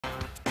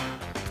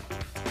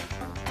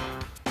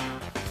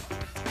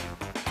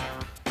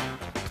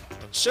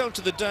so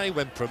to the day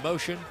when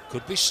promotion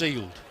could be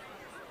sealed.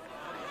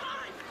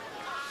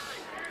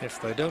 If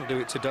they don't do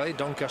it today,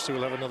 Doncaster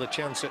will have another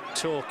chance at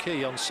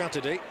Torquay on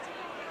Saturday.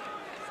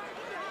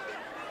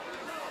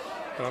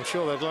 But I'm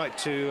sure they'd like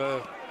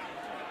to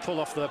pull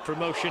off their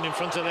promotion in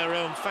front of their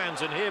own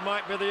fans, and here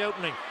might be the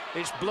opening.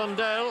 It's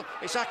Blundell,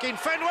 it's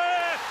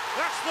Akinfenwa!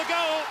 That's the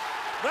goal!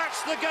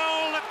 That's the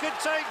goal that could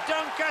take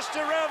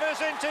Doncaster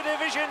Rovers into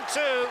Division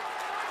 2.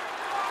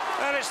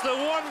 And it's the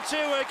 1-2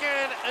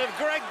 again of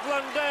Greg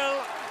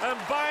Blundell and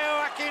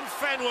Adebayo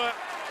Akinfenwa.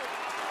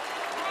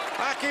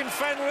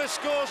 Akinfenwa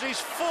scores his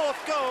 4th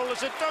goal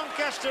as a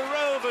Doncaster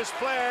Rovers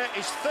player,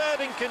 his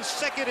 3rd in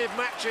consecutive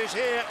matches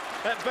here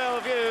at Belle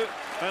Vue,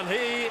 and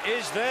he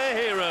is their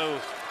hero.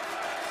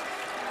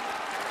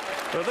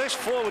 Well, this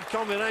forward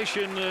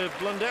combination of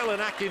Blundell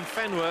and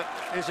Akinfenwa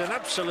is an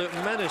absolute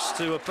menace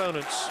to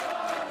opponents.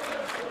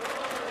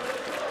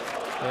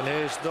 And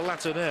here's the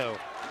latter now.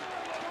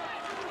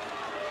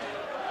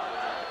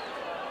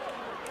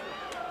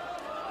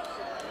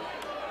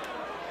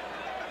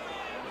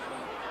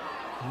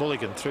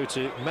 Mulligan through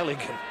to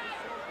Melligan.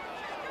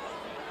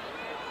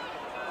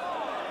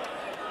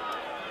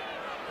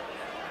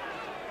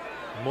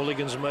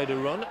 Mulligan's made a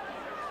run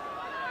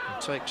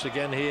and takes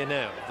again here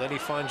now. Then he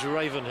finds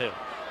Ravenhill.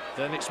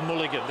 Then it's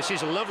Mulligan. This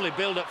is a lovely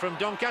build-up from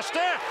Doncaster.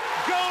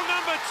 Goal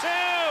number 2!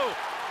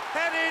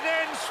 Headed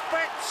in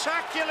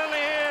spectacularly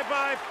here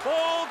by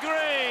Paul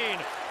Green.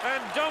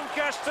 And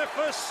Doncaster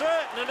for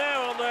certain are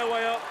now on their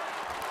way up.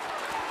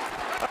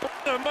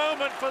 A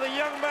moment for the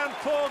young man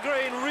Paul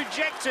Green,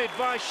 rejected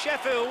by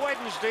Sheffield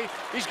Wednesday.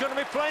 He's going to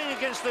be playing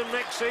against them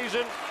next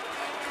season.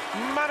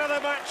 Man of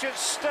the match at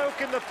Stoke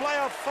in the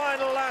playoff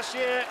final last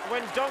year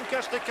when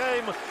Doncaster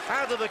came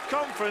out of the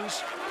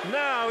conference.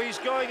 Now he's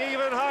going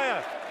even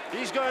higher.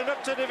 He's going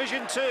up to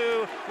Division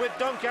 2 with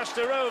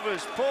Doncaster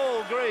Rovers.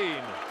 Paul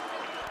Green.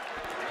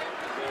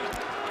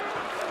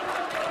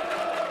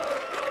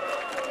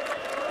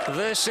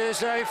 This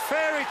is a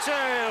fairy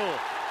tale.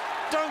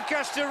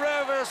 Doncaster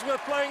Rovers were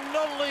playing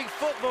non-league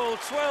football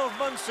 12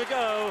 months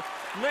ago.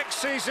 Next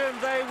season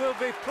they will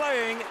be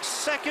playing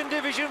 2nd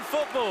Division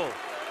football.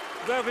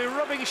 They'll be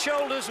rubbing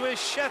shoulders with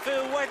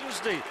Sheffield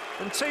Wednesday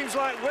and teams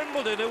like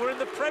Wimbledon, who were in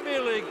the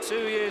Premier League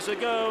 2 years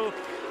ago.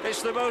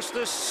 It's the most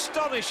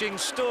astonishing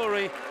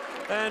story.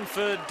 And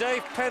for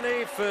Dave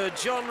Penny, for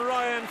John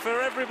Ryan, for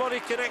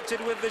everybody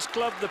connected with this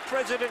club, the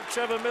president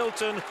Trevor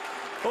Milton,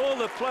 all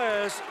the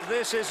players,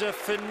 this is a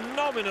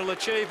phenomenal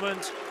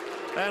achievement.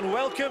 And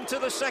welcome to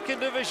the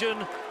 2nd Division,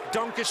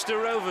 Doncaster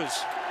Rovers.